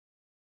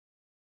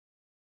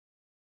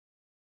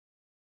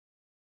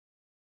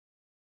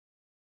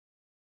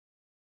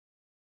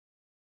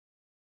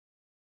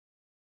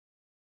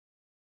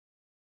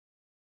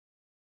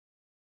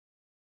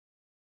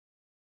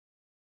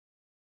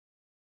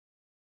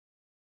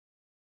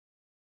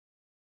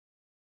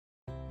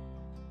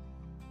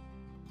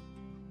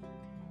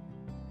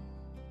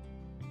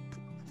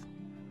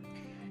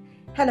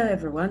Hello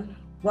everyone,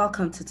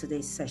 welcome to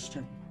today's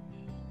session.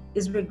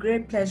 It's a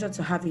great pleasure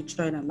to have you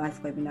join our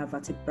live webinar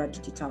Vatebra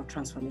Digital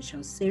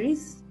Transformation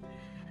Series.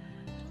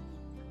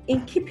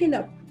 In keeping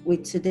up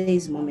with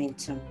today's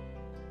momentum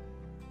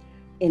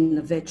in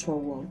the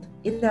virtual world,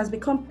 it has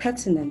become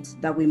pertinent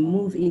that we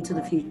move into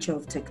the future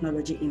of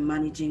technology in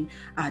managing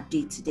our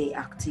day-to-day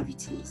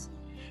activities,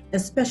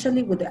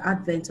 especially with the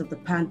advent of the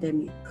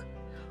pandemic.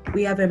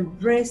 We have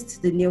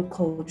embraced the new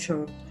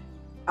culture.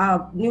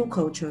 Our new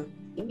culture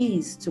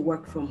is to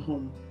work from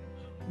home.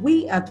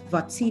 We at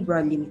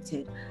Vatebra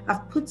Limited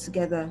have put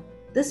together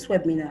this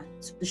webinar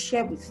to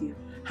share with you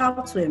how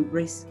to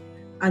embrace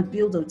and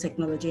build on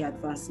technology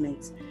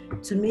advancements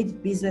to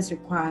meet business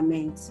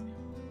requirements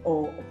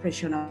or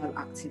operational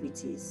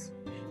activities.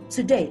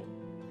 Today,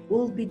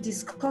 we'll be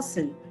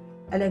discussing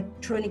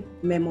electronic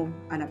memo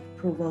and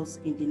approvals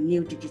in the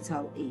new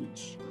digital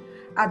age.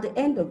 At the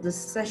end of this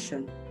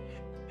session,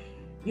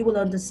 you will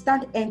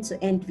understand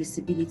end-to-end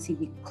visibility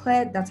with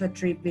clear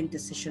data-driven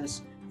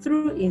decisions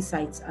through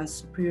insights and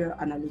superior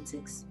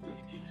analytics.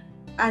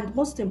 And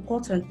most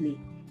importantly,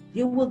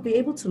 you will be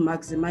able to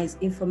maximize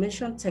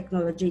information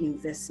technology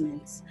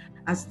investments,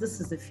 as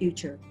this is the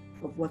future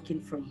of working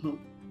from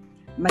home.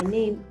 My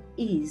name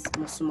is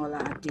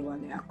Mosumola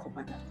Adewale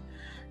Akobada.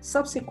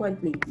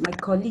 Subsequently, my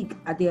colleague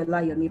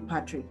Adeola Yomi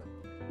Patrick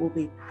will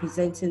be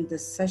presenting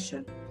this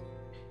session.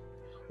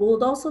 We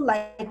would also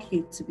like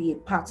you to be a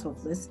part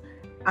of this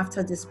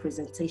after this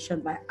presentation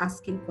by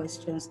asking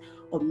questions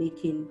or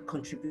making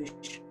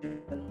contributions.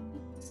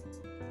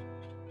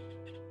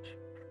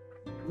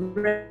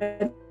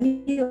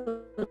 Remy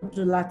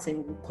Odulate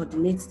will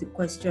coordinate the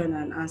question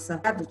and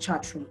answer at the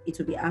chat room. It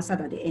will be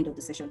answered at the end of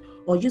the session,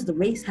 or use the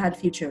raise hand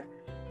feature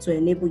to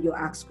enable your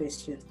ask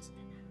questions.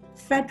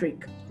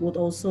 Frederick would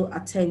also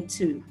attend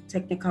to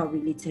technical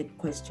related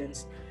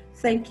questions.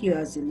 Thank you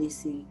as you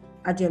listen.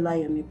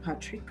 Adeola Yomi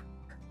Patrick,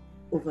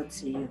 over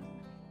to you.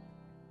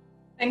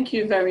 Thank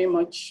you very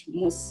much,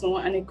 Moso,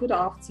 and a good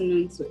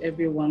afternoon to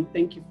everyone.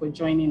 Thank you for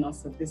joining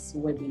us at this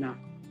webinar.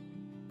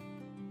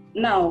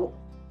 Now,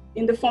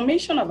 in the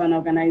formation of an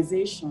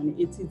organization,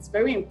 it is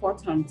very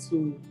important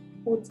to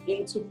put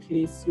into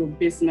place your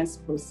business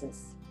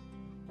process.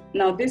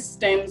 Now, this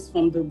stems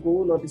from the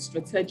goal or the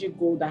strategic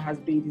goal that has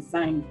been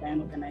designed by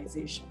an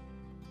organization.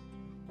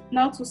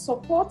 Now, to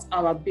support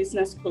our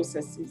business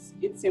processes,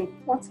 it's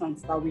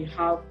important that we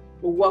have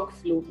a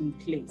workflow in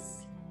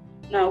place.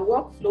 Now,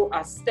 workflow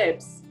are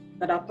steps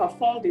that are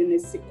performed in a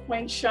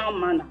sequential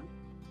manner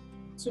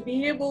to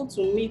be able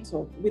to meet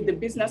up with the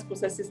business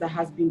processes that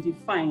has been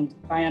defined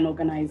by an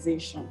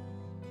organization.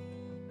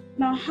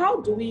 Now,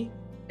 how do we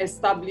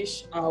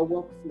establish our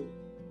workflow?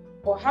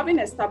 Or having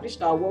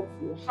established our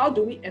workflow, how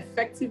do we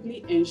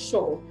effectively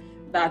ensure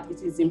that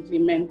it is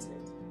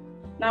implemented?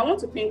 Now, I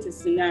want to paint a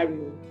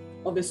scenario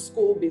of a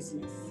school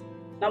business.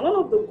 Now, one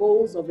of the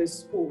goals of a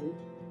school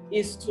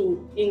is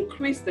to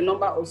increase the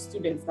number of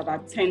students that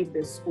attend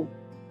the school.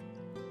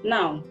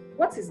 Now,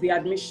 what is the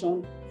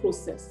admission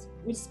process,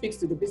 which speaks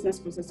to the business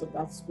process of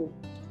that school?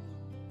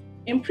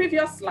 In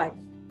previous life,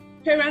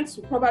 parents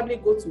will probably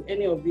go to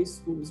any of these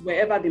schools,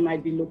 wherever they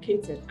might be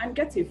located, and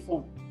get a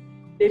form.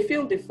 They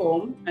fill the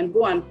form and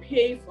go and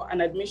pay for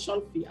an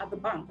admission fee at the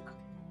bank.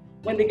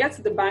 When they get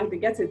to the bank, they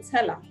get a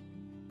teller,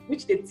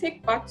 which they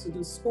take back to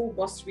the school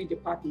bursary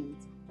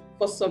department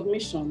for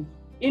submission,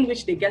 in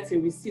which they get a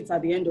receipt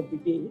at the end of the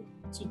day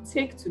to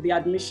take to the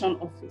admission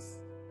office.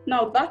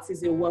 Now, that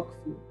is a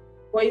workflow,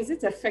 but is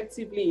it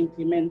effectively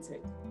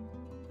implemented?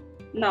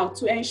 Now,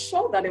 to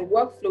ensure that a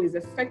workflow is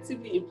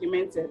effectively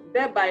implemented,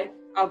 thereby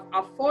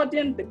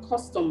affording the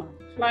customer,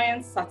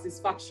 client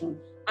satisfaction,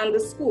 and the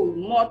school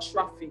more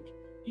traffic,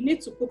 you need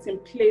to put in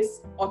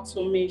place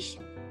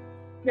automation.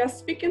 We are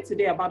speaking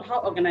today about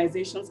how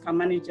organizations can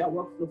manage their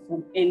workflow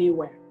from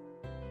anywhere.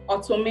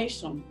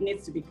 Automation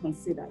needs to be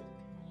considered.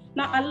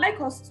 Now, I'd like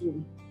us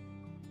to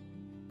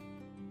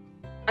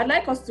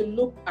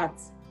look at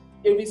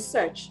a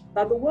research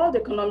that the World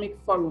Economic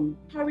Forum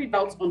carried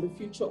out on the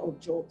future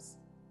of jobs.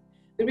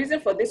 The reason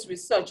for this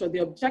research, or the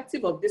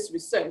objective of this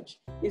research,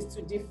 is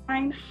to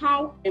define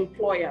how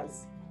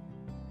employers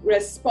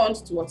respond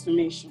to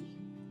automation.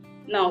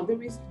 Now, the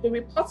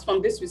reports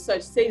from this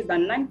research says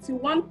that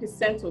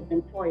 91% of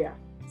employers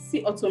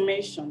see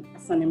automation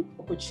as an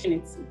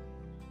opportunity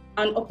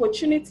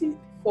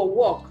for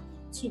work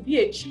to be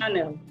a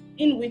channel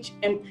in which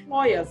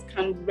employers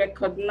can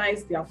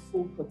recognize their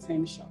full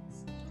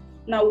potentials.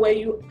 Now, where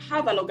you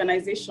have an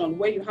organization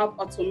where you have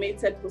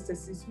automated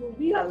processes, you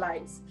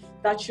realize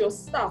that your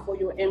staff or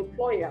your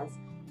employers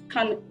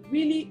can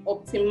really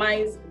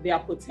optimize their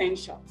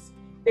potentials.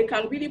 They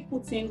can really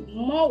put in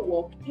more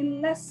work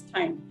in less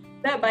time,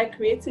 thereby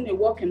creating a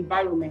work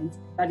environment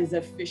that is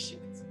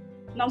efficient.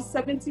 Now,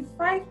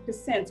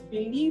 75%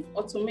 believe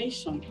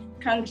automation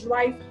can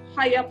drive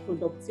higher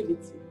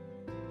productivity.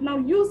 Now,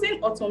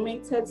 using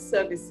automated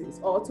services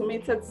or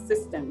automated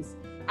systems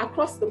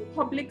across the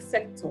public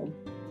sector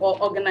or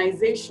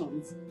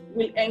organizations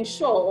will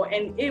ensure or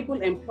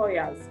enable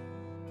employers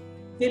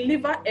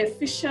deliver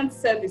efficient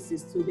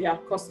services to their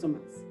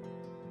customers.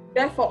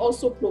 therefore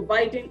also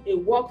providing a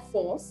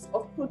workforce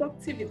of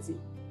productivity.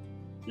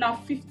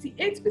 Now,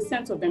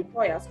 58% of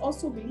employers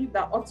also believe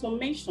that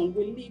automation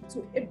will lead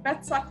to a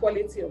better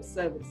quality of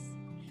service.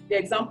 The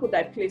example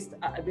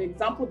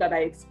that I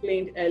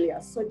explained earlier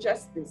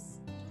suggests this.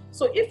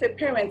 So if a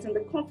parent in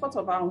the comfort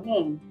of our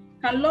home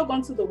can log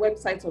onto the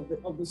website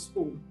of the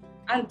school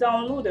and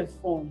download a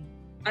form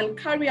and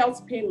carry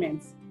out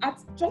payments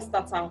just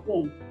at our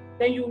home,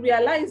 then you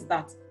realize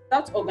that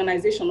that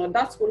organization or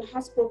that school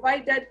has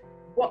provided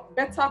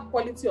better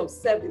quality of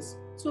service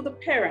to the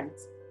parent.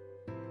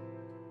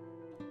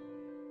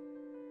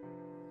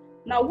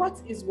 Now,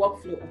 what is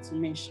workflow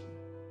automation?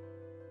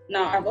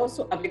 Now,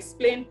 I've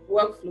explained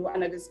workflow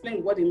and I've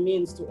explained what it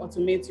means to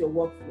automate your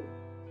workflow.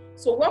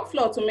 So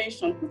workflow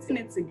automation, putting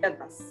it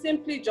together,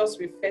 simply just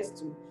refers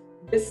to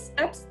the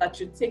steps that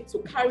you take to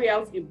carry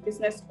out a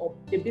business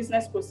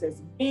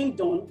process being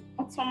done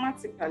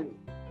automatically.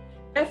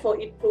 Therefore,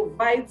 it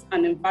provides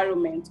an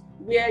environment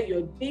where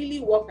your daily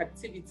work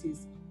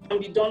activities can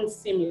be done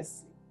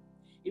seamlessly.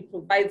 It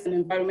provides an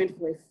environment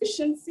for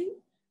efficiency,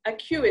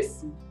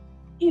 accuracy,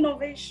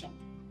 innovation.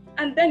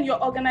 And then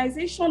your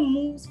organization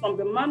moves from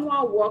the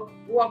manual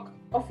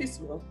office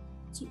work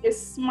to a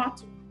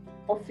smart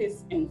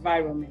office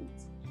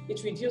environment.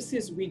 It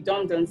reduces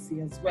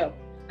redundancy as well.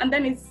 And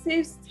then it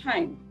saves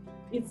time,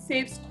 it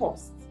saves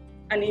costs,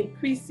 and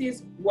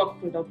increases work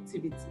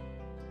productivity.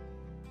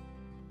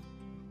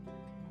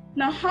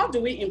 Now, how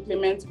do we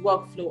implement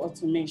workflow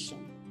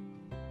automation?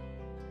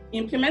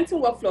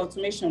 Implementing workflow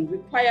automation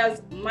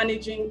requires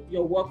managing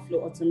your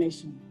workflow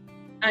automation.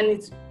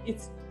 And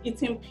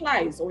it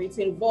implies or it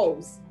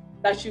involves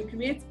that you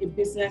create a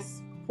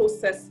business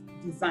process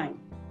design.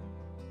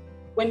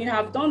 When you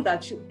have done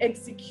that, you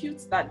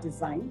execute that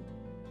design,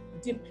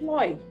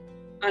 deploy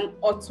and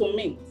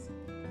automate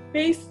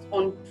based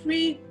on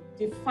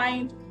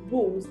predefined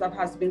rules that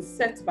has been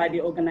set by the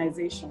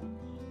organization,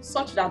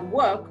 such that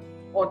work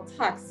or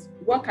tasks,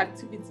 work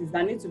activities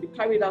that need to be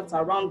carried out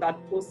around that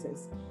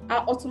process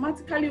are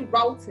automatically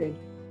routed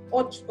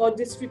or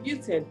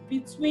distributed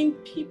between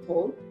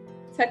people,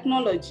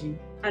 technology,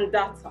 and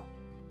data.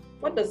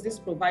 What does this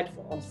provide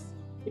for us?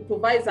 It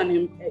provides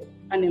an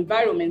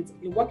environment,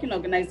 a working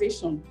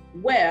organization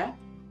where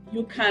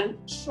you can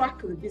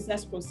track the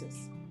business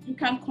process, you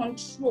can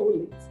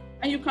control it,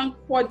 and you can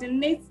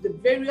coordinate the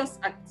various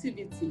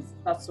activities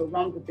that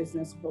surround the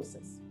business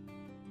process.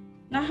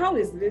 Now, how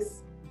is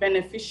this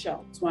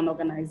beneficial to an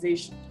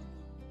organization?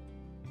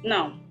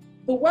 Now,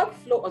 the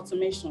workflow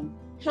automation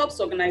helps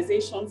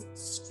organizations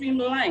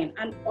streamline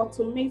and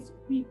automate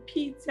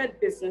repeated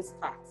business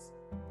tasks.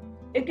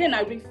 Again,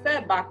 I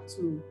refer back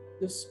to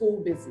the school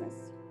business.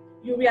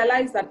 You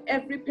realize that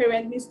every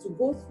parent needs to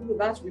go through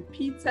that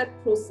repeated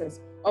process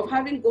of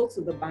having go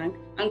to the bank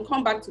and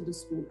come back to the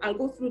school and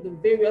go through the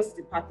various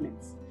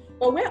departments.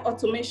 But where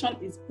automation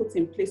is put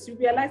in place, you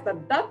realize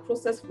that that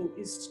process flow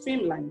is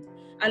streamlined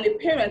and a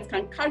parent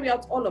can carry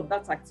out all of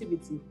that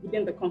activity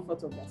within the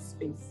comfort of their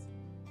space.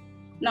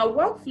 Now,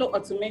 workflow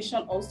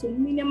automation also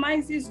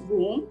minimizes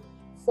room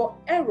for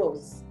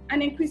errors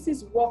and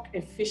increases work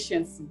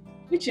efficiency,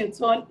 which in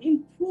turn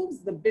improves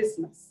the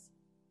business.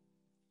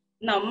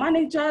 Now,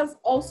 managers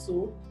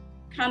also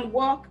can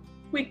work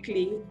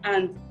quickly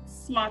and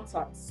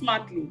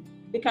smartly.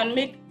 They can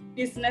make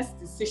business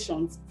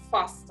decisions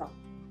faster.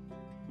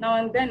 Now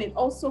and then, it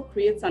also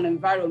creates an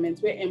environment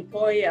where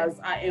employers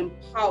are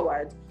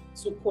empowered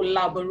to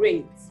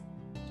collaborate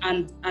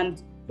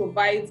and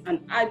provides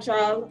an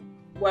agile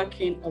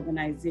working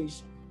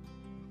organization.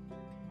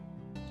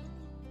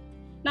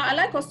 Now, I'd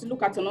like us to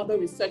look at another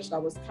research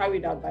that was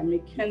carried out by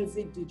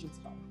McKinsey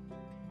Digital.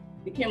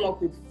 They came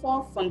up with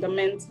 4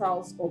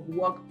 fundamentals of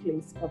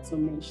workplace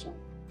automation.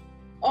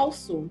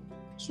 Also,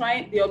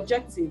 the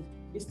objective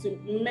is to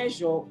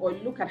measure or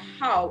look at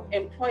how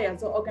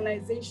employers or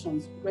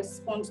organizations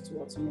respond to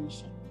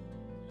automation.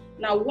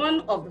 Now,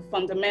 one of the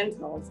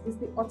fundamentals is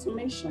the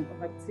automation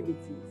of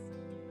activities.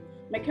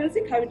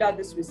 McKinsey carried out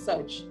this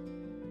research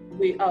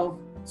of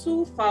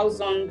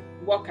 2,000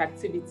 work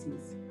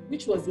activities,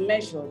 which was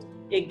measured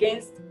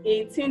against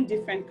 18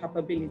 different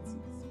capabilities.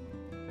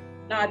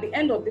 Now, at the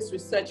end of this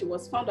research, it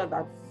was found out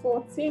that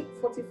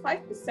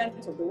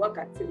 45% of the work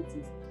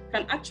activities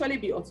can actually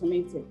be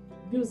automated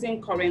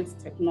using current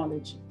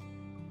technology,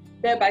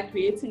 thereby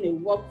creating a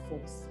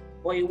workforce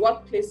or a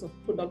workplace of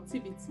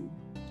productivity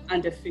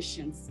and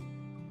efficiency.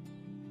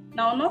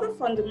 Now, another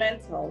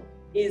fundamental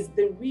is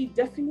the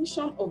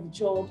redefinition of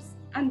jobs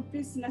and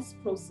business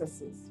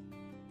processes.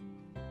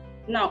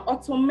 Now,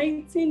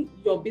 automating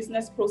your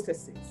business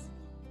processes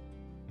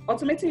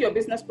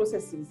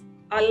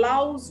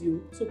allows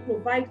you to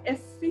provide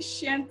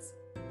efficient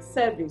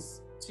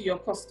service to your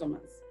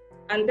customers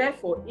and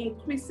therefore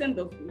increasing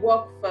the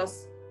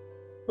workforce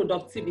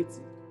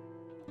productivity.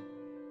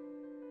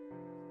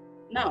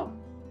 Now,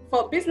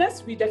 for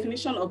business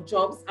redefinition of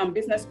jobs and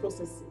business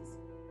processes,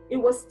 it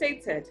was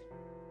stated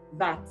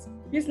that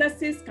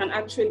businesses can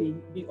actually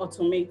be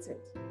automated.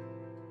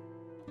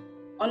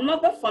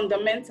 Another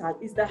fundamental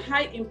is the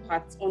high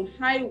impact on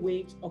high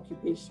wage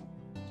occupation.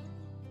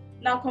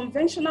 Now,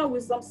 conventional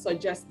wisdom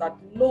suggests that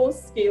low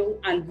skill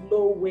and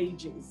low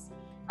wages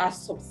are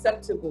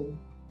susceptible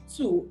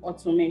to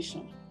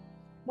automation.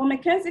 But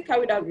McKinsey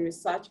carried out the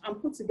research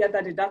and put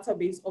together the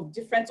database of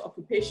different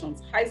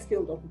occupations,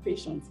 high-skilled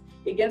occupations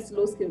against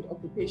low-skilled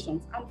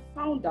occupations, and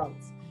found out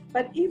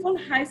that even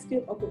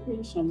high-skilled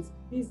occupations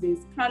these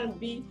days can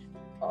be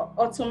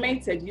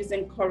automated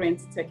using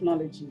current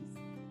technologies.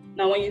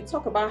 Now, when you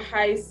talk about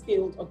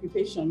high-skilled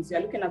occupations,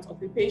 you're looking at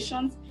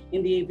occupations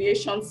in the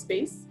aviation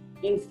space,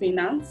 in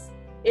finance,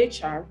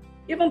 HR,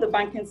 even the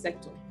banking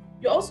sector.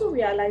 You also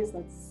realize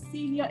that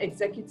senior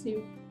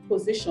executive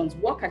positions,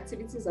 work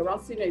activities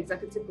around senior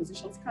executive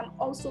positions can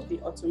also be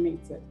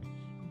automated,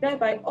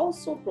 thereby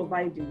also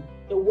providing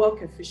a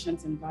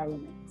work-efficient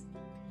environment.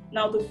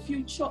 Now, the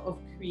future of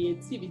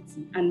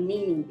creativity and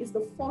meaning is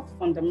the fourth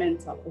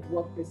fundamental of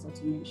workplace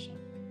automation.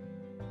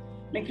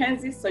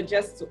 McKinsey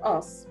suggests to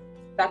us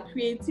that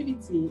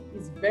creativity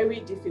is very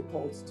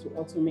difficult to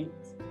automate.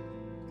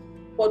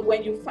 But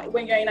when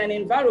you're in an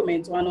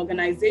environment or an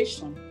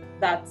organization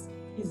that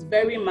is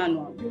very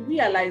manual, you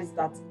realize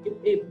that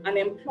an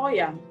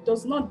employer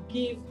does not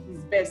give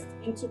his best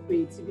into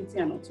creativity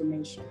and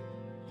automation.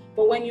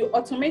 But when you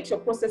automate your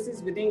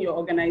processes within your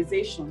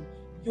organization,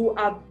 you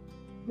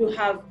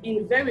have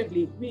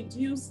invariably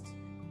reduced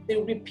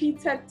the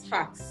repeated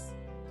tasks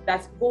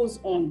that goes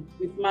on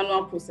with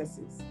manual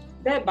processes,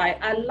 thereby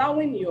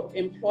allowing your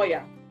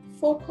employer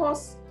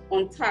focus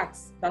on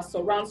tasks that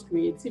surrounds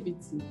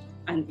creativity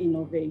and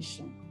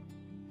innovation.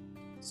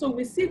 So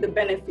we see the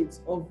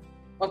benefits of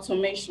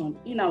automation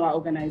in our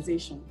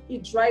organization.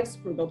 It drives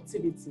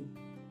productivity.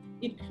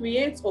 It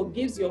creates or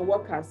gives your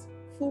workers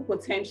full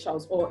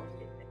potentials, or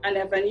an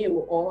avenue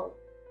or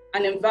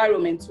an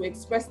environment to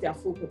express their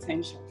full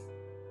potentials.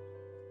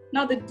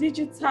 Now, the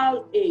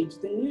digital age,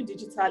 the new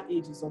digital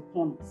age is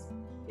upon us.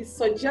 It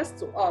suggests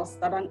to us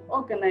that an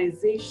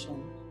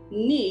organization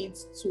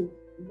needs to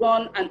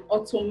run an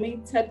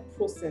automated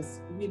process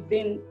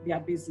within their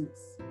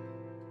business.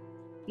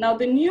 Now,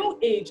 the new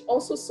age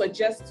also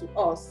suggests to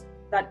us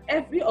that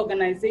every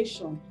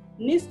organization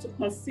needs to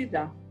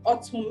consider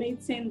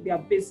automating their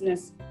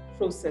business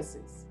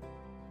processes.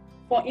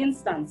 For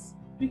instance,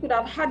 we could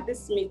have had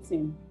this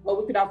meeting,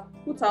 or we could have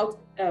put out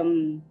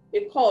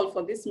a call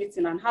for this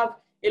meeting and have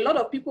a lot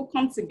of people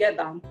come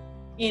together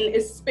in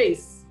a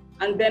space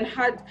and then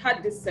had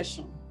this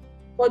session.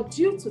 But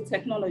due to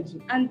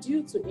technology and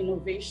due to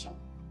innovation,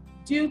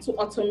 due to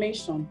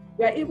automation,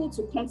 we are able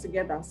to come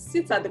together,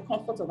 sit at the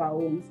comfort of our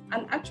homes,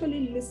 and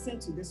actually listen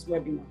to this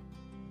webinar.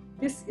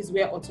 This is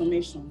where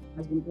automation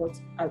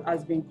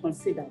has been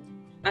considered.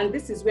 And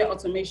this is where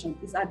automation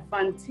is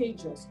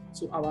advantageous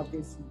to our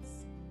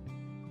business.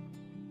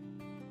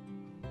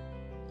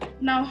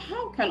 Now,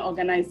 how can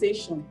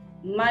organizations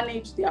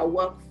manage their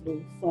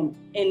workflow from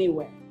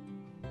anywhere?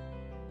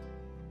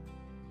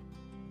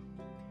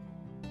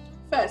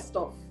 First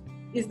off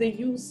is the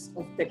use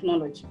of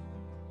technology.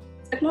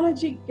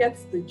 Technology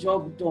gets the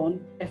job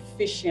done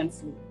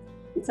efficiently.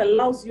 It's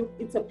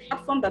a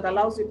platform that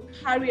allows you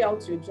to carry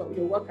out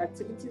your work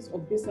activities or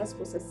business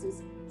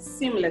processes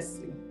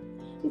seamlessly.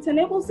 It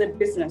enables a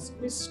business to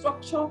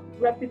restructure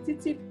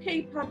repetitive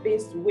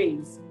paper-based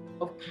ways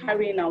of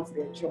carrying out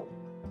their job.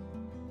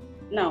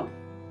 Now,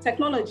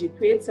 technology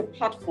creates a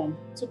platform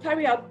to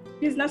carry out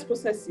business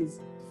processes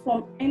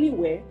from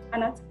anywhere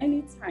and at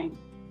any time.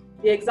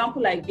 The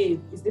example I gave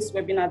is this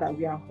webinar that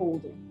we are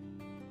holding.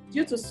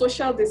 Due to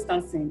social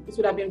distancing, it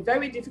would have been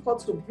very difficult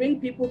to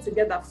bring people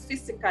together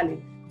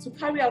physically to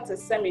carry out a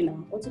seminar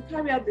or to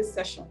carry out this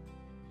session.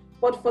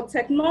 But for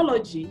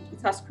technology,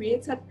 it has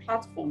created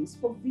platforms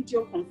for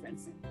video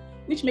conferencing,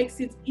 which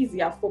makes it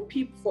easier for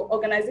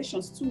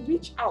organizations to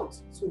reach out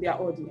to their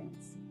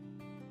audience.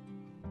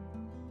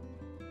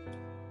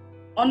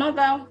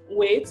 Another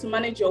way to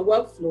manage your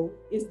workflow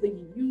is the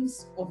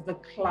use of the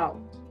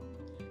cloud.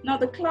 Now,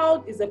 the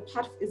cloud is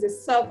a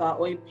server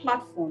or a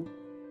platform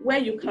where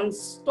you can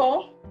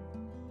store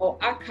or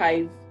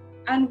archive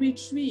and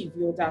retrieve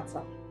your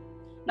data.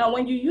 Now,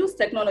 when you use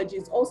technology,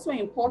 it's also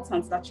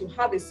important that you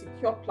have a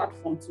secure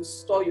platform to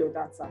store your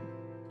data.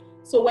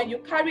 So when you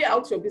carry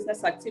out your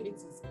business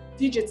activities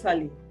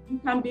digitally, you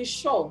can be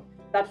sure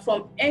that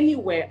from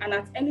anywhere and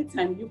at any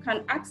time, you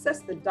can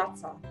access the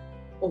data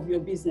of your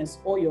business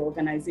or your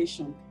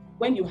organization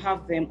when you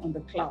have them on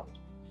the cloud.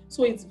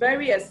 So it's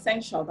very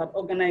essential that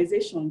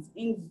organizations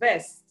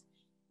invest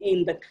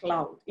in the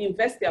cloud,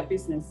 invest their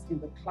business in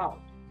the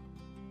cloud.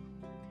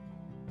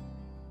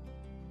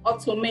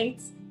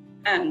 Automate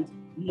and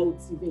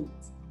motivate.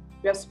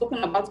 We have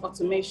spoken about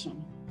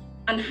automation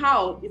and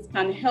how it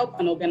can help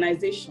an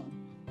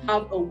organization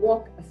have a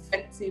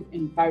work-effective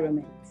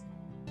environment.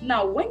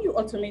 Now, when you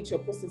automate your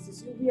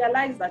processes, you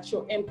realize that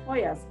your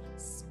employers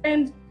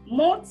spend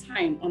more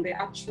time on the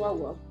actual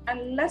work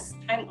and less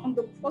time on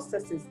the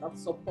processes that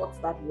support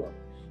that work,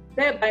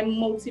 thereby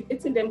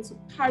motivating them to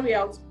carry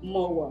out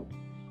more work.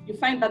 You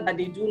find that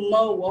they do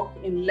more work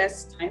in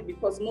less time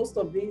because most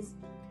of these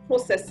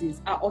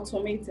processes are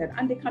automated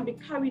and they can be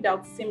carried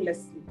out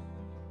seamlessly.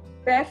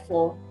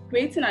 Therefore,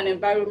 creating an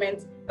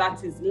environment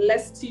that is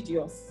less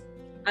tedious,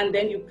 and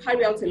then you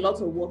carry out a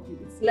lot of work.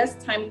 It's less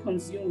time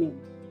consuming,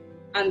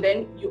 and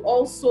then it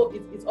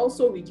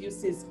also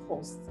reduces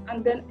costs.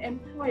 And then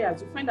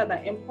employers, you find out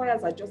that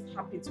employers are just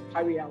happy to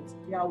carry out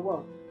their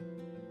work.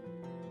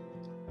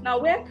 Now,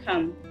 where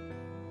can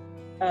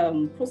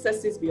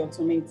processes be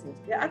automated?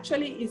 There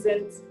actually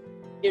isn't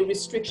a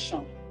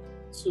restriction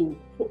to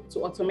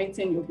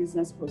automating your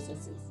business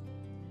processes.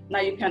 Now,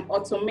 you can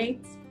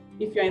automate,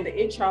 if you're in the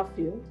HR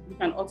field, you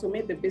can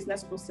automate the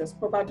business process,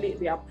 probably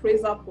the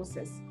appraisal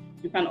process.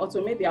 You can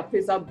automate the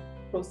appraisal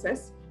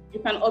process. You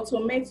can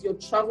automate your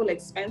travel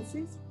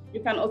expenses. You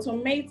can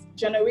automate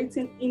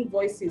generating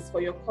invoices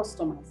for your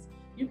customers.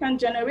 You can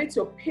generate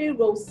your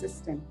payroll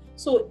system.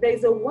 So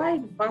there's a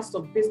wide vast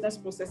of business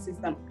processes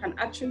that can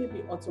actually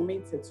be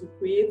automated to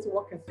create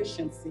work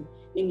efficiency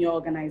in your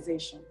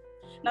organization.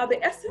 Now,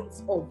 the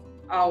essence of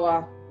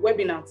our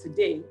webinar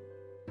today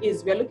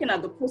is we're looking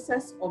at the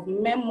process of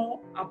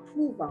memo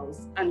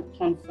approvals and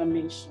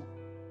confirmation.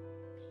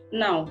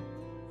 Now,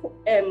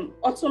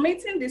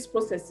 automating these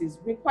processes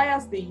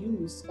requires the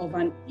use of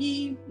an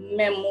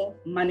e-Memo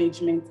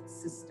management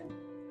system.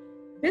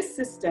 This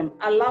system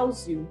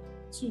allows you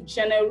to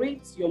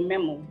generate your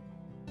memo,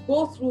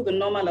 go through the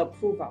normal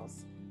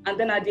approvals, and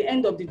then at the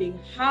end of the day,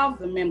 have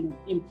the memo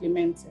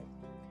implemented.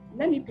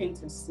 Let me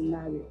paint a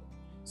scenario.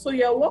 So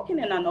you're working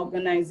in an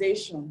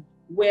organization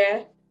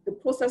where the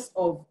process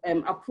of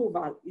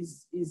approval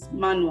is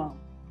manual.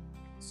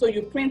 So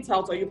you print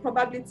out, or you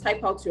probably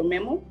type out your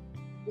memo,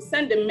 you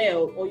send a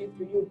mail, or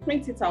you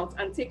print it out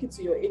and take it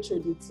to your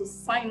HOD to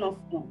sign off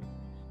on.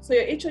 So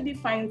your HOD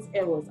finds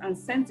errors and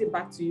sends it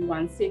back to you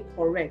and say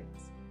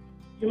correct.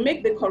 You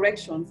make the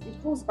corrections,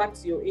 it goes back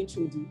to your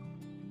HOD.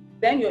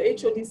 Then your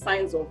HOD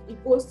signs off,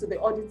 it goes to the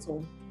auditor,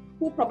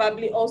 who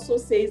probably also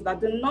says that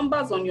the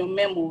numbers on your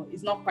memo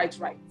is not quite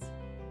right.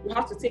 You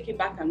have to take it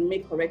back and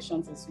make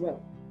corrections as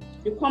well.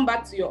 You come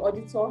back to your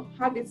auditor,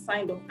 have it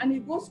signed off, and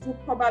it goes through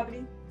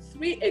probably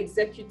 3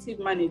 executive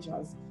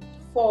managers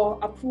for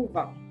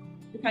approval.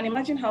 You can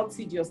imagine how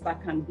tedious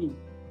that can be.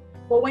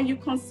 But when you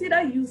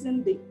consider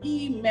using the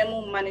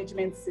e-Memo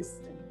management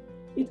system,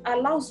 it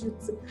allows you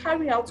to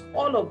carry out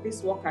all of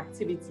these work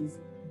activities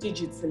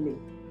digitally,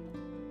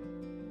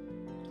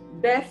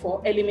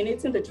 therefore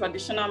eliminating the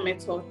traditional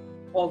method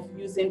of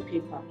using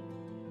paper.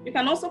 You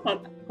can also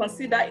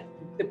consider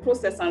the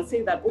process and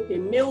say that, okay,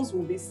 mails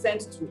will be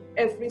sent to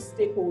every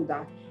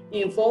stakeholder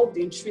involved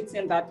in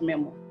treating that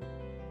memo.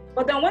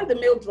 But then when the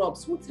mail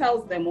drops, who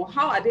tells them, or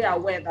how are they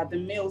aware that the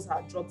mails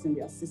are dropped in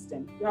their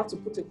system? You have to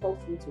put a call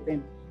through to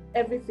them.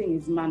 Everything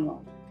is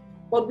manual.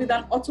 But with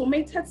an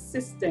automated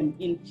system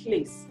in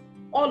place,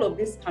 all of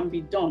this can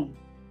be done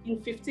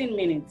in 15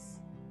 minutes.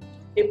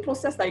 A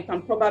process that you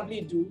can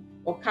probably do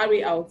or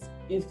carry out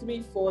in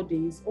 3-4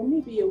 days, or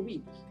maybe a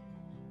week.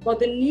 But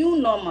the new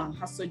normal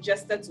has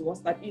suggested to us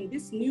that in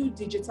this new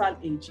digital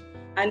age,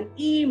 an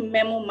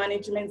e-Memo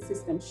management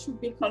system should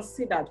be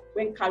considered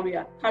when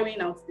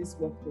carrying out this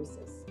work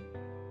process.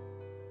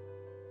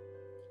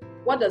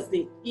 What does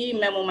the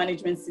e-Memo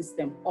management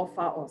system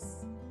offer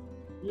us?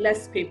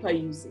 Less paper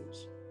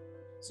usage.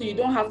 So you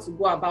don't have to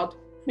go about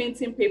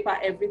printing paper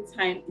every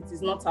time it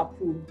is not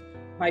approved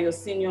by your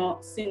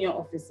senior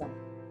officer.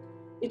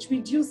 It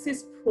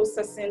reduces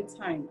processing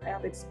time. I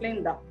have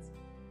explained that.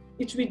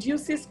 It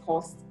reduces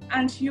costs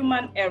and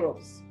human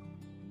errors.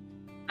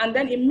 And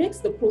then it makes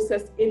the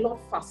process a lot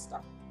faster.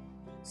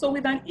 So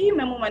with an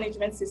e-Memo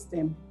management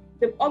system,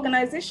 the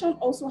organization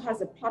also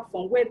has a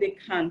platform where they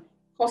can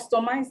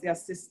customize their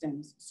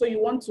systems. So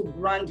you want to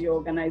brand your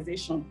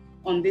organization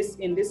in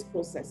this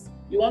process.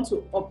 You want to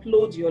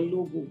upload your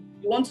logo.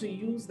 You want to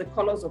use the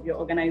colors of your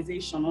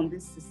organization on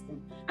this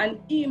system. An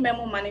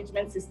e-Memo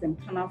management system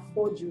can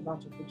afford you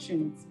that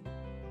opportunity.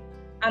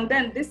 And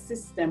then this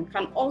system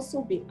can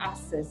also be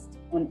accessed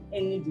on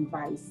any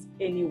device,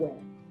 anywhere.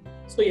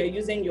 So you're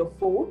using your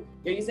phone,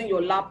 you're using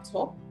your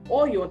laptop,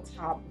 or your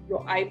tab,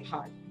 your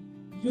iPad.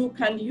 You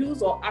can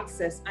use or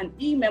access an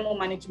e-Memo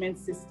management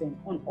system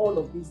on all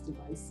of these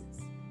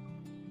devices.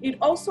 It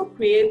also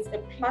creates a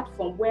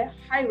platform where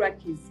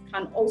hierarchies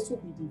can also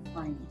be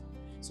defined.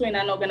 So in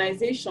an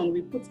organization,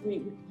 we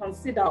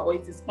consider, or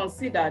it is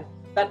considered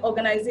that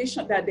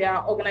there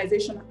are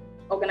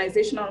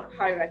organizational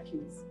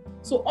hierarchies.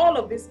 So all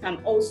of this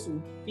can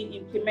also be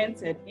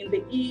implemented in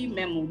the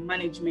e-Memo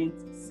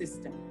management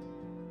system.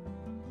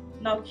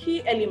 Now,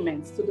 key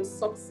elements to the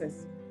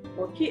success,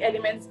 or key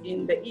elements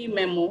in the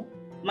e-Memo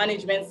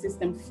management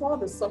system for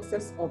the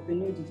success of the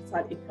new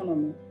digital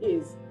economy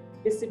is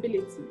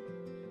visibility.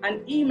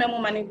 An e-Memo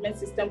management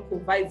system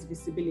provides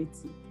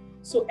visibility.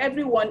 So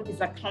everyone is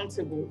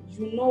accountable.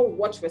 You know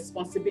what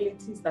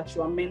responsibilities that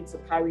you are meant to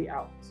carry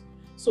out.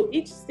 So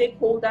each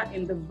stakeholder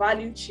in the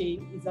value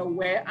chain is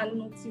aware and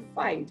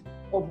notified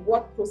of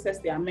what process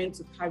they are meant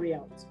to carry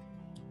out.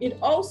 It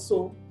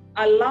also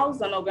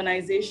allows an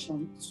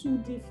organization to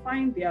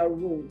define their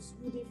roles.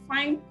 You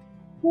define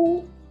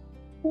who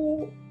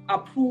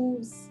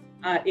approves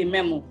a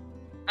memo,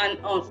 and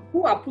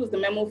who approves the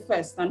memo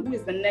first, and who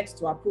is the next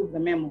to approve the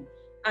memo.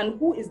 and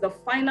who is the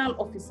final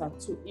officer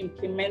to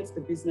implement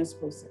the business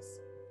process.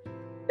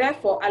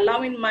 Therefore,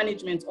 allowing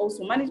management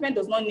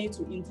does not need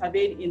to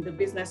intervene in the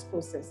business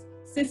process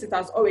since it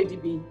has already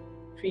been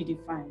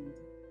predefined.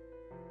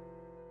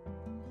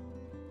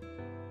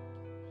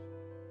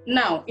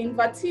 Now, in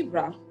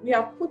Vatebra, we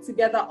have put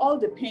together all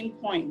the pain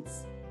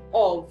points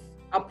of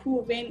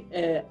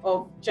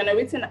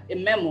generating a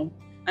memo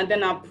and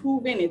then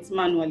approving it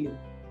manually.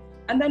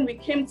 And then we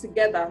came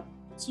together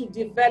to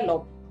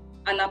develop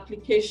an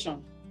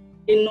application,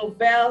 a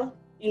novel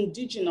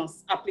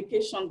indigenous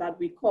application that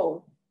we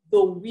call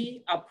the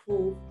We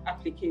Approve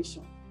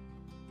application.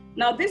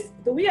 Now,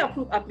 the We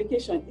Approve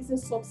application is a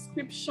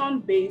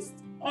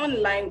subscription-based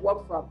online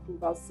workflow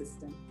approval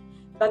system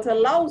that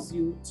allows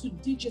you to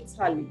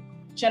digitally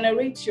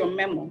generate your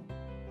memo,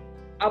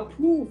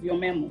 approve your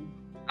memo,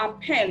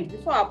 append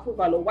before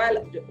approval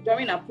or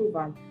during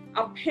approval,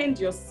 append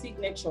your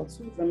signature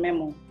to the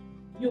memo.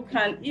 You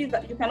can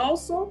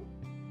also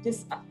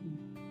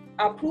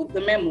approve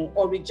the memo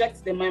or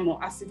reject the memo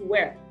as it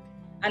were.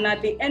 And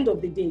at the end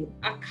of the day,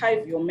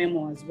 archive your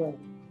memo as well.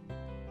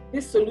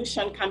 This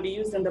solution can be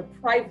used in the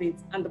private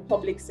and the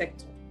public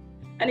sector.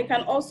 And it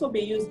can also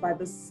be used by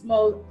the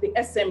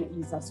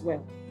SMEs as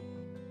well.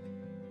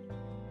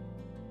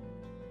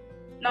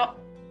 Now,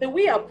 the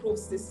We Approve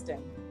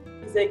system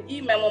is an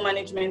e-memo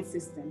management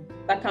system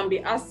that can be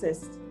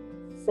accessed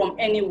from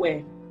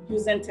anywhere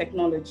using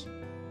technology.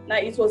 Now,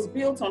 it was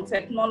built on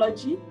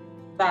technology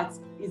that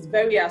is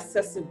very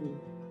accessible,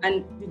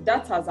 and the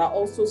data are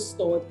also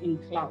stored in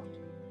cloud.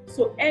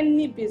 So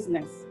any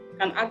business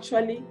can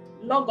actually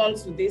log on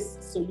to this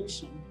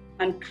solution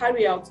and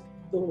carry out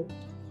the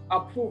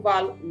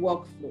approval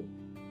workflow.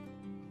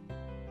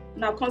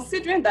 Now,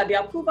 considering that the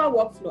approval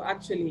workflow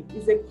actually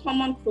is a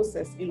common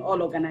process in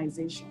all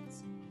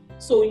organizations,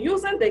 so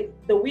using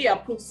the We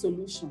Approve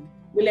solution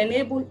will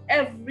enable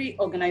every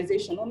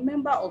organization or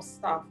member of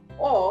staff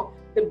or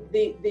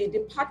the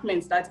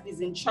department that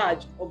is in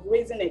charge of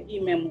raising an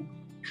e-memo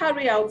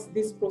carry out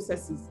these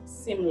processes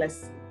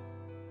seamlessly.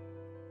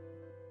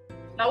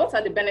 Now, what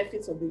are the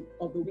benefits of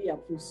the We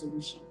Approve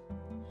solution?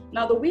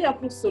 Now, the We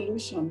Approve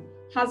solution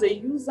has a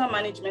user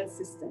management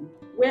system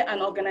where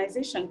an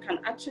organization can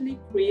actually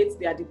create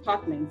their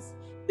departments,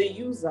 the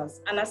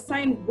users, and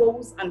assign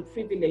roles and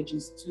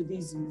privileges to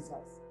these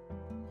users.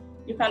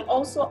 You can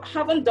also,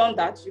 having done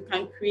that, you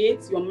can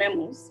create your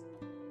memos.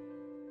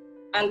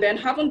 And then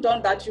having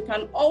done that, you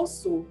can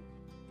also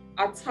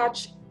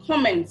attach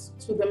comments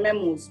to the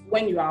memos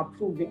when you are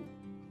approving.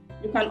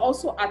 You can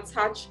also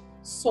attach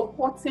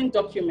supporting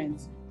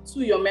documents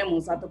to your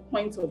memos at the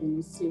point of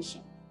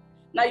initiation.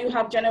 Now you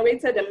have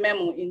generated a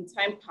memo in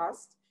time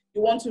past.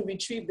 You want to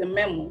retrieve the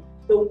memo.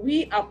 The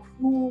We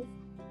Approve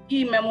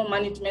e-memo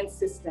management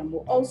system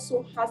will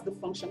also has the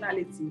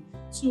functionality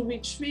to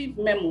retrieve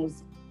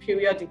memos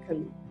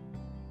periodically.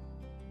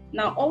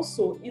 Now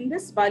also in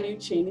this value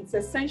chain, it's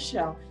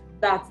essential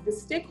that the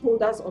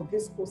stakeholders of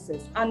this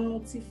process are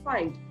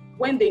notified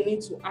when they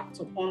need to act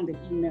upon the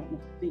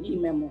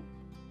e-memo.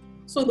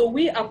 So the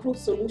We Approve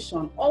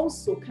solution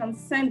also can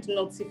send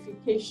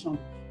notification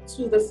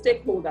to the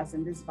stakeholders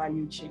in this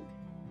value chain.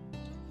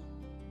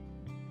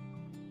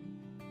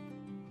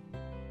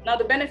 Now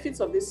the benefits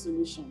of this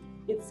solution: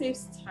 it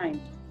saves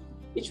time,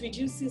 it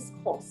reduces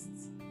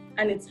costs,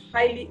 and it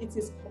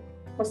is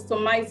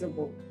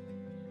customizable.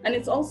 And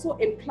it's also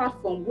a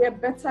platform where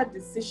better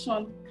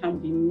decisions can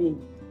be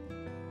made.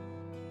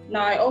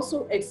 Now I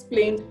also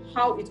explained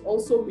how it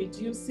also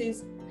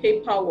reduces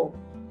paperwork,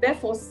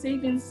 therefore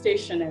saving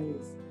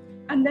stationaries.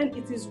 And then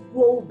it is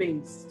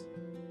role-based.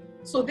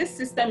 So this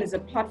system is a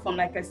platform,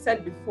 like I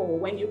said before,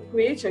 when you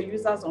create your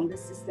users on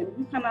this system,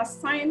 you can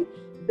assign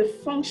the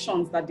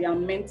functions that they are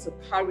meant to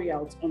carry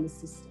out on the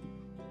system.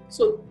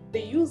 So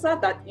the user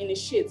that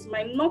initiates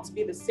might not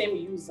be the same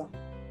user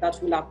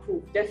that will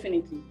approve,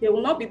 definitely. They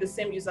will not be the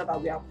same user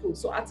that will approve.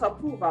 So at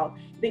approval,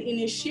 the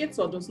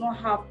initiator does not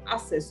have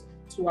access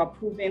to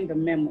approving the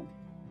memo.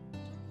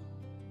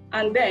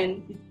 And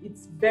then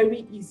it's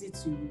very easy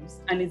to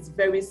use and it's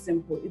very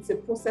simple. It's a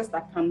process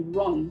that can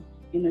run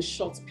in a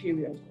short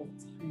period of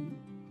time.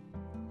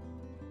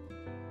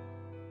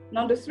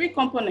 Now the three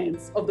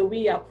components of the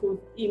We Approve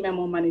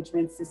e-memo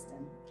management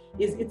system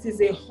is it is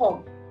a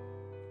hub.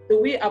 The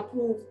We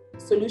Approve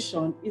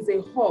solution is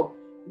a hub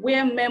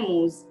where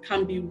memos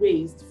can be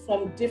raised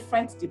from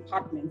different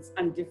departments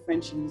and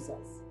different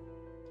users.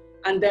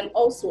 And then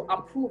also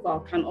approval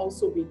can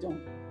also be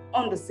done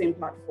on the same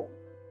platform.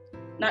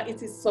 Now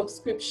it is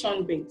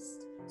subscription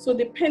based. So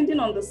depending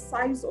on the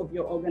size of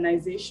your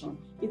organization,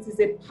 it is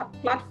a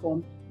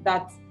platform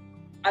that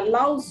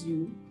allows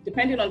you,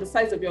 depending on the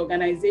size of your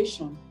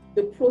organization,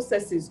 the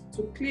processes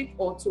to click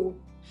or to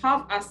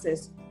have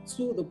access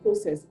to the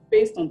process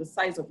based on the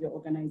size of your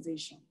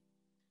organization.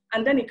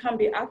 And then it can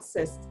be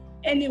accessed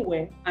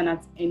anywhere and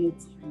at any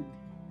time.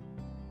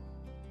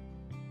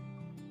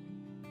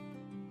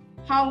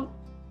 How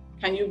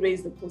can you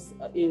raise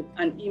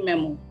an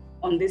e-memo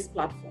on this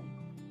platform?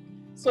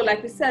 So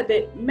like we said,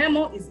 the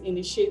memo is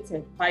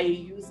initiated by a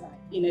user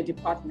in a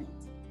department.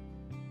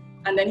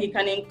 And then he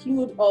can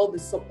include all the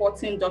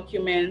supporting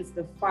documents,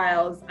 the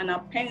files, and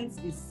appends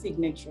his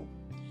signature.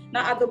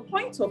 Now, at the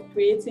point of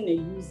creating a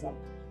user,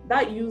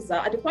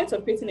 at the point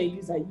of creating a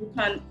user, you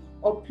can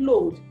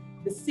upload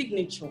the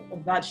signature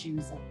of that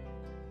user.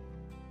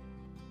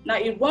 Now,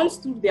 it runs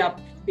through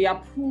the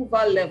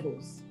approval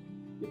levels.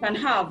 You can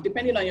have,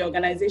 depending on your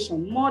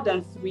organization, more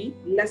than 3,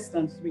 less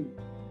than 3.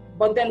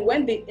 But then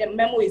when the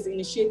memo is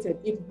initiated,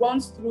 it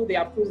runs through the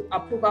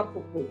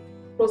approval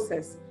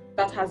process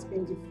that has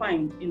been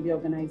defined in the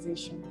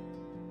organization.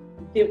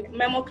 The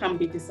memo can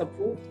be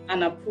disapproved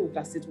and approved,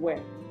 as it were.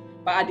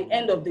 But at the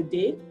end of the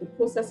day, the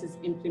process is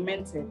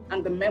implemented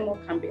and the memo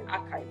can be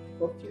archived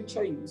for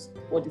future use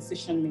or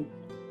decision making.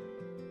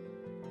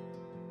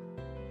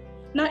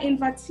 Now in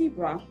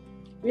Vatebra,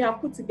 we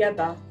have put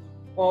together,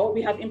 or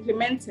we have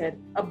implemented,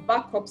 a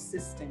backup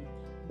system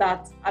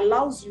that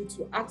allows you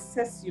to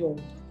access your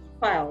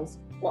files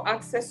or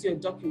access your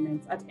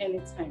documents at any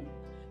time.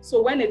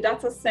 So when a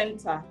data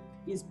center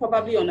is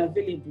probably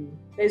unavailable,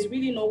 there's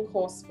really no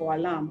cause for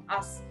alarm,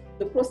 as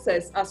the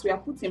process, as we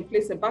have put in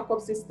place a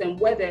backup system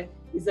where there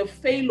is a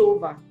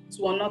failover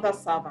to another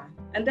server,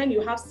 and then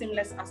you have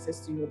seamless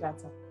access to your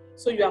data.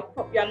 So you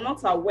are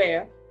not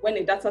aware when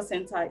a data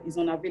center is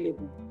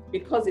unavailable,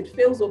 because it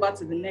fails over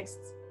to the next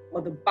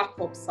or the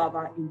backup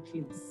server in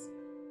place.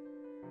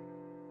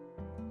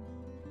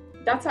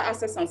 Data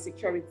access and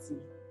security.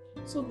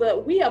 So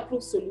the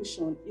WeApprove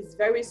solution is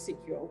very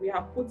secure. We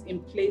have put in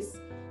place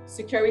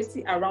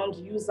security around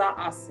user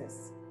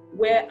access,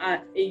 where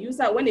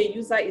when a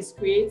user is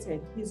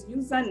created, his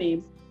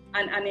username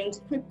and an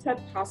encrypted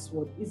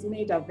password is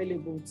made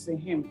available to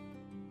him.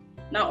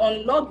 Now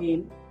on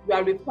login, you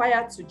are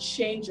required to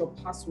change your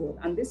password,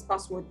 and this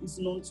password is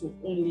known to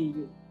only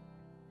you.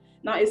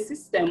 Now a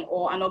system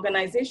or an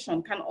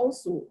organization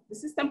the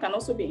system can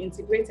also be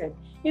integrated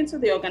into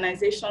the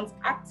organization's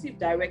Active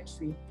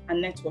Directory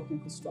and network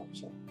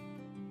infrastructure.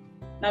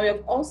 Now we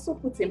have also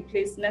put in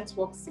place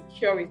network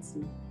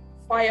security,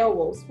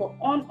 firewalls for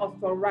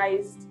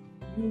unauthorized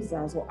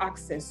users or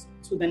access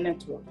to the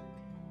network.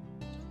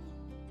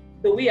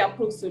 The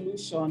WeApprove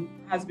solution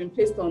has been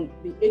placed on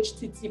the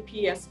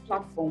HTTPS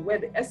platform, where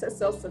the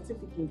SSL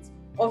certificate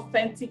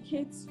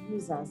authenticates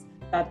users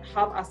that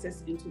have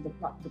access into the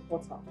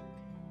portal.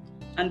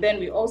 And then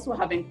we also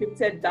have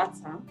encrypted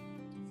data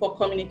for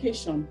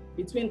communication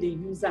between the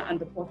user and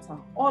the portal.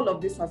 All of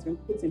this has been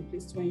put in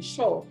place to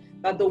ensure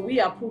that the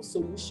WeApprove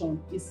solution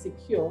is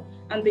secure,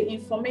 and the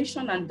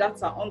information and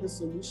data on the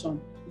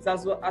solution is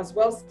as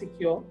well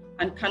secure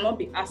and cannot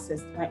be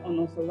accessed by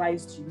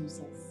unauthorized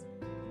users.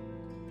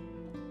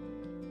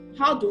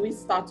 How do we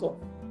start off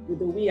with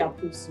the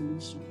WeApprove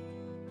solution?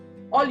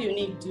 All you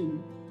need to do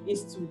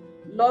is to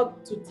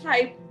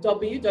type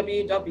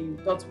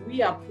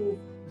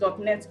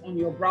www.weapprove.net on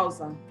your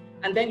browser,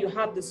 and then you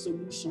have the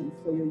solution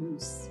for your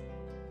use.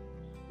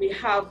 We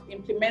have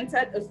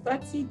implemented a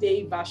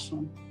 30-day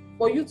version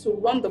for you to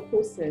run the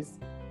process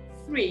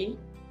free,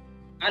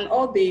 and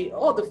all the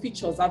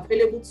features are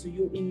available to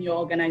you in your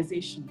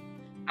organization.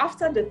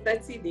 After the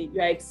 30 days,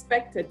 you are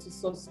expected to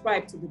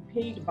subscribe to the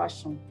paid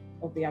version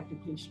of the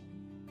application.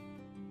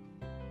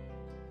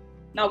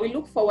 Now we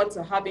look forward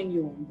to having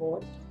you on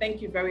board.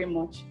 Thank you very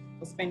much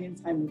for spending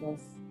time with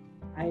us.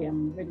 I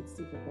am ready to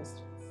take your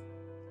questions.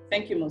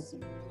 Thank you, Mosu.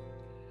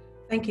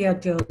 Thank you,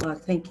 Adela.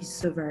 Thank you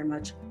so very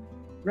much.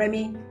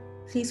 Remy,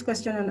 please,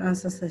 question and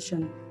answer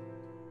session.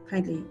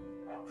 Kindly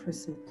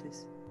proceed,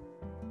 please.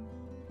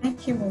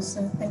 Thank you,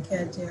 Mosu. Thank you,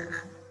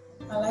 Adela.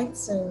 I'd like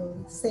to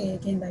say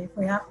again that if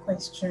we have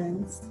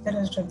questions, let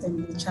us drop them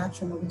in the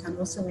chat room, or we can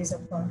also raise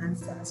up our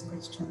hands to ask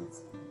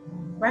questions.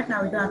 Right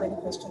now, we don't have any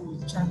questions in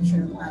the chat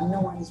room, and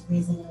no one is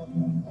raising up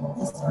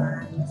his or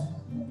her hand.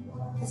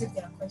 Please, if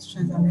there are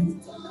questions, I'd like to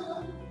take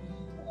them.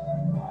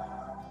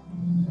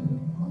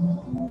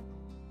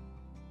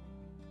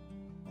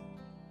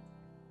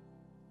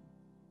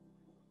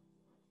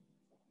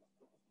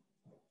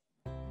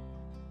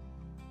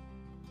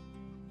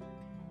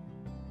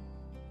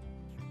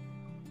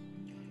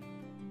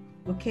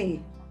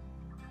 Okay,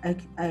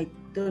 I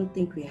don't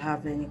think we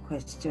have any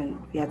question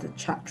via the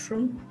chat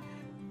room.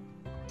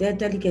 Dear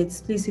delegates,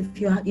 please, if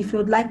you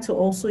would like to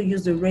also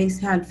use the raise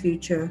hand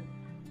feature,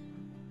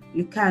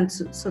 you can,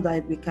 so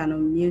that we can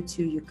unmute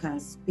you, you can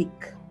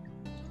speak.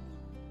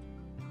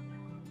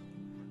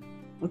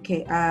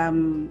 Okay,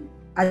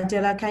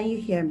 Adela, can you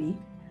hear me?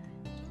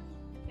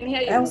 I can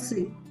hear you.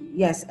 Elsie,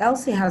 yes,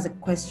 Elsie has a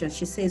question.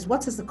 She says,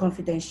 what is the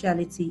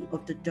confidentiality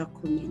of the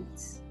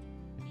documents?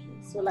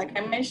 So like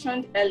I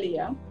mentioned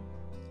earlier,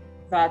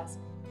 that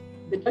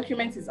the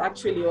document is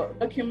actually, or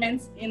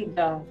documents in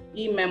the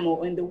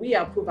e-Memo, in the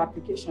WeApprove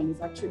application,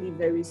 is actually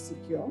very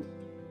secure.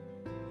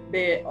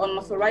 The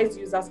unauthorized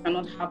users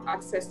cannot have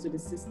access to the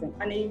system.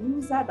 And a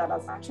user that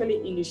has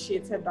actually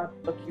initiated that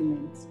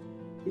document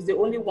is the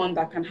only one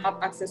that can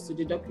have access to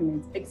the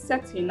document,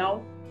 except he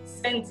now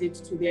sends it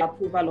to the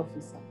approval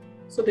officer.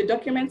 So the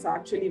documents are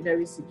actually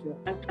very secure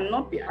and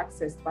cannot be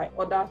accessed by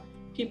other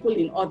people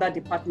in other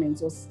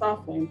departments or staff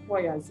or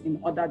employers in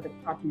other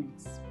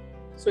departments.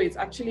 So it's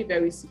actually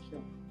very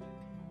secure.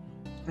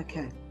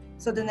 Okay.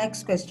 So the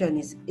next question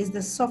is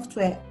the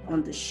software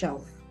on the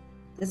shelf?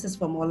 This is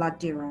from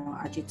Oladiro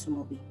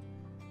Ajitumobi.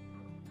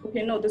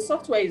 Okay, no, the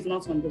software is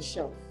not on the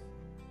shelf.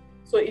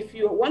 So if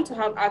you want to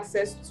have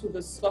access to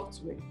the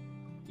software,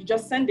 you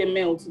just send a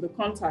mail to the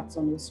contacts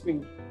on your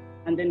screen,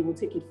 and then we'll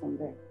take it from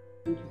there.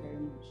 Thank you very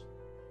much.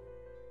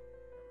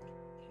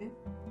 Okay.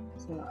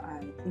 So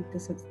I think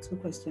these are the two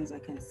questions I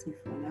can see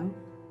for now.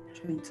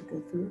 Trying to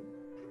go through.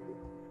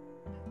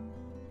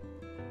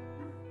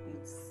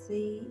 Let's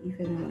see if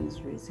anyone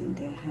is raising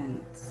their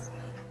hands.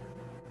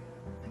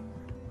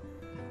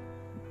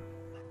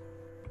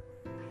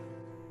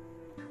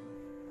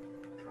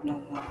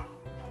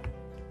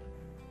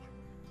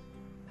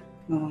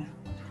 No.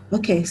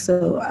 Okay,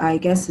 so I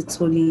guess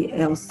it's only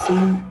Elsie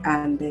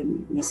and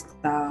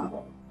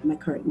Mr.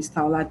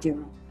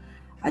 Oladiro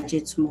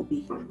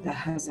Ajitumobi that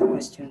has a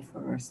question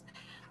for us.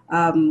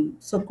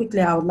 So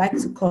quickly, I would like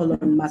to call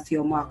on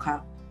Matthew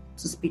Marker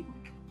to speak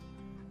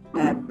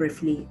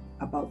briefly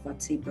about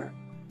Vatebra.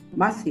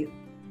 Matthew.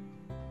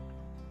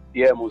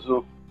 Yeah,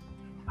 Muzu.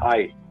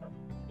 Hi.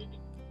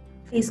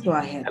 Please go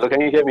ahead. Hello,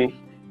 can you hear me?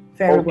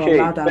 Very well,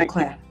 loud and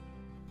clear.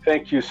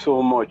 Thank you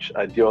so much,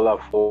 Adiola,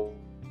 for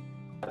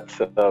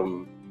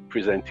that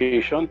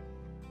presentation.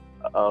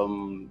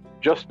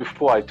 Just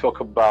before I talk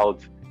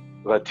about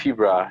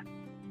Vatebra,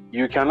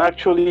 you can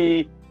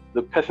actually,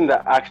 the person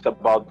that asked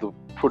about the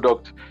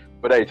product,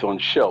 whether it's on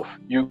shelf,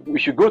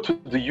 if you go to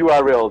the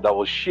URL that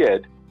was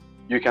shared,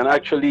 you can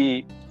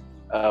actually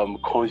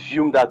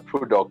consume that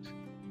product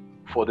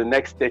for the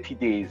next 30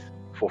 days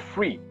for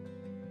free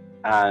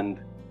and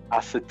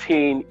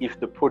ascertain if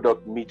the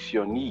product meets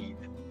your need,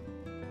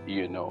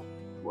 you know.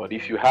 But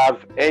if you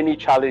have any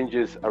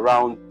challenges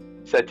around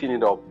setting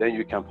it up, then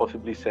you can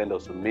possibly send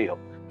us a mail.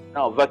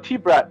 Now,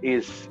 Vatebra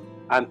is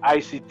an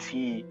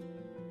ICT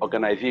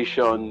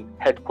organization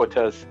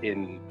headquarters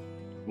in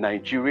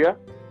Nigeria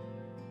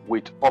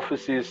with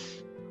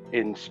offices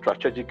in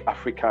strategic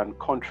African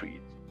countries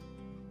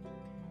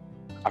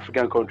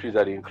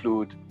that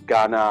include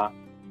Ghana,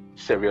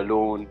 Sierra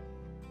Leone,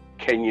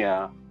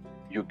 Kenya,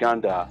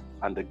 Uganda,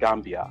 and the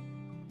Gambia.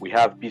 We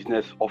have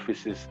business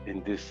offices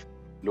in this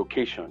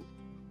location.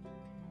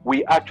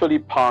 We actually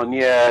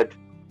pioneered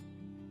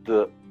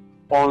the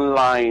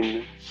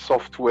online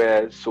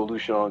software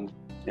solutions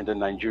in the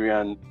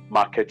Nigerian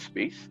market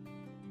space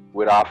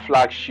with our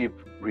flagship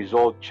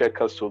result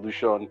checker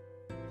solution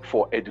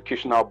for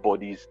educational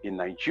bodies in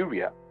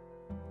Nigeria.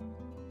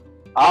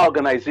 Our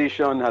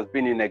organization has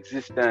been in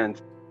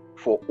existence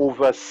for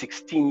over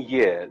 16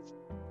 years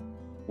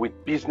with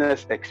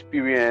business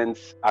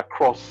experience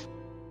across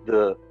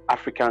the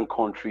African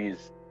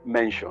countries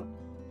mentioned.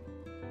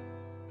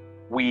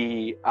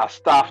 We are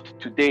staffed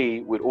today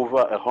with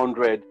over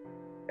 100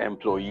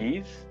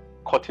 employees,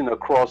 cutting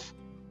across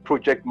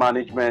project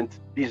management,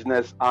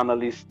 business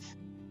analysts,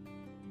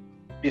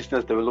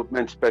 business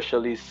development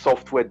specialists,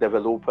 software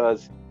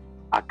developers,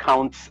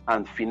 accounts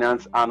and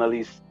finance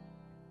analysts,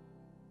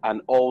 and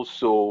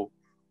also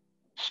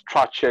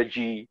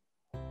strategy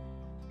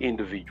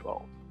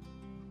individuals.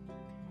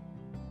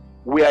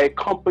 We are a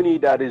company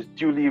that is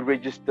duly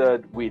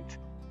registered with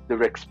the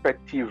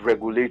respective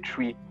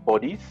regulatory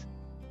bodies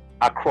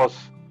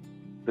across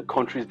the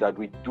countries that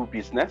we do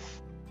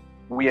business.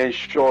 We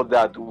ensure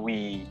that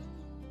we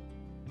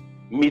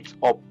meet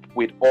up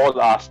with all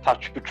our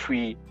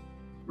statutory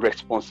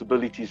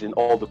responsibilities in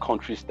all the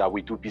countries that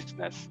we do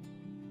business.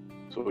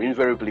 So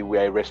invariably, we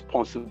are a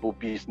responsible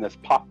business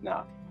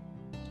partner.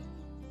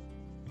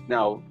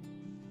 Now,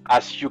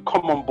 as you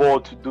come on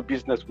board to do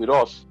business with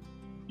us,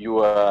 you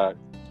are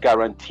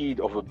guaranteed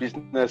of a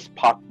business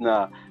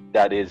partner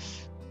that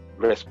is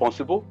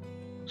responsible,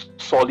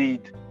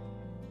 solid,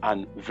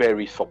 and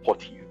very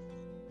supportive.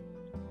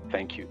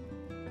 Thank you.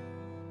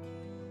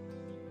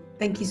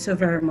 Thank you so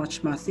very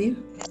much, Matthew.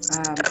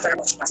 I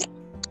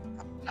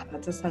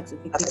just had to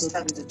quickly go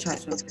through the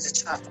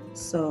chat.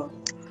 So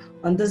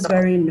on this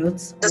very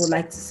note, I would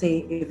like to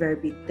say a very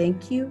big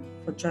thank you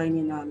for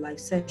joining our live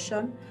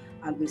session,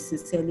 and we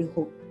sincerely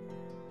hope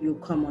you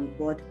come on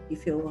board.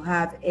 If you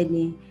have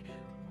any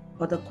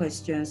other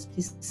questions,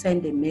 please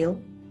send a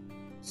mail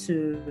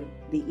to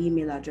the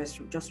email address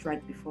just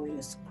right before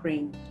your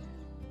screen.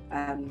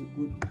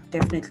 We'll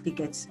definitely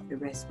get a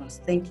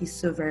response. Thank you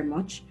so very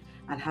much,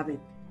 and have a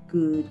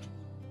good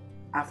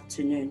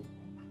afternoon.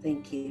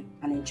 Thank you,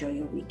 and enjoy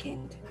your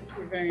weekend. Thank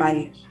you very Bye.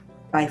 much.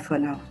 Bye for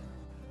now.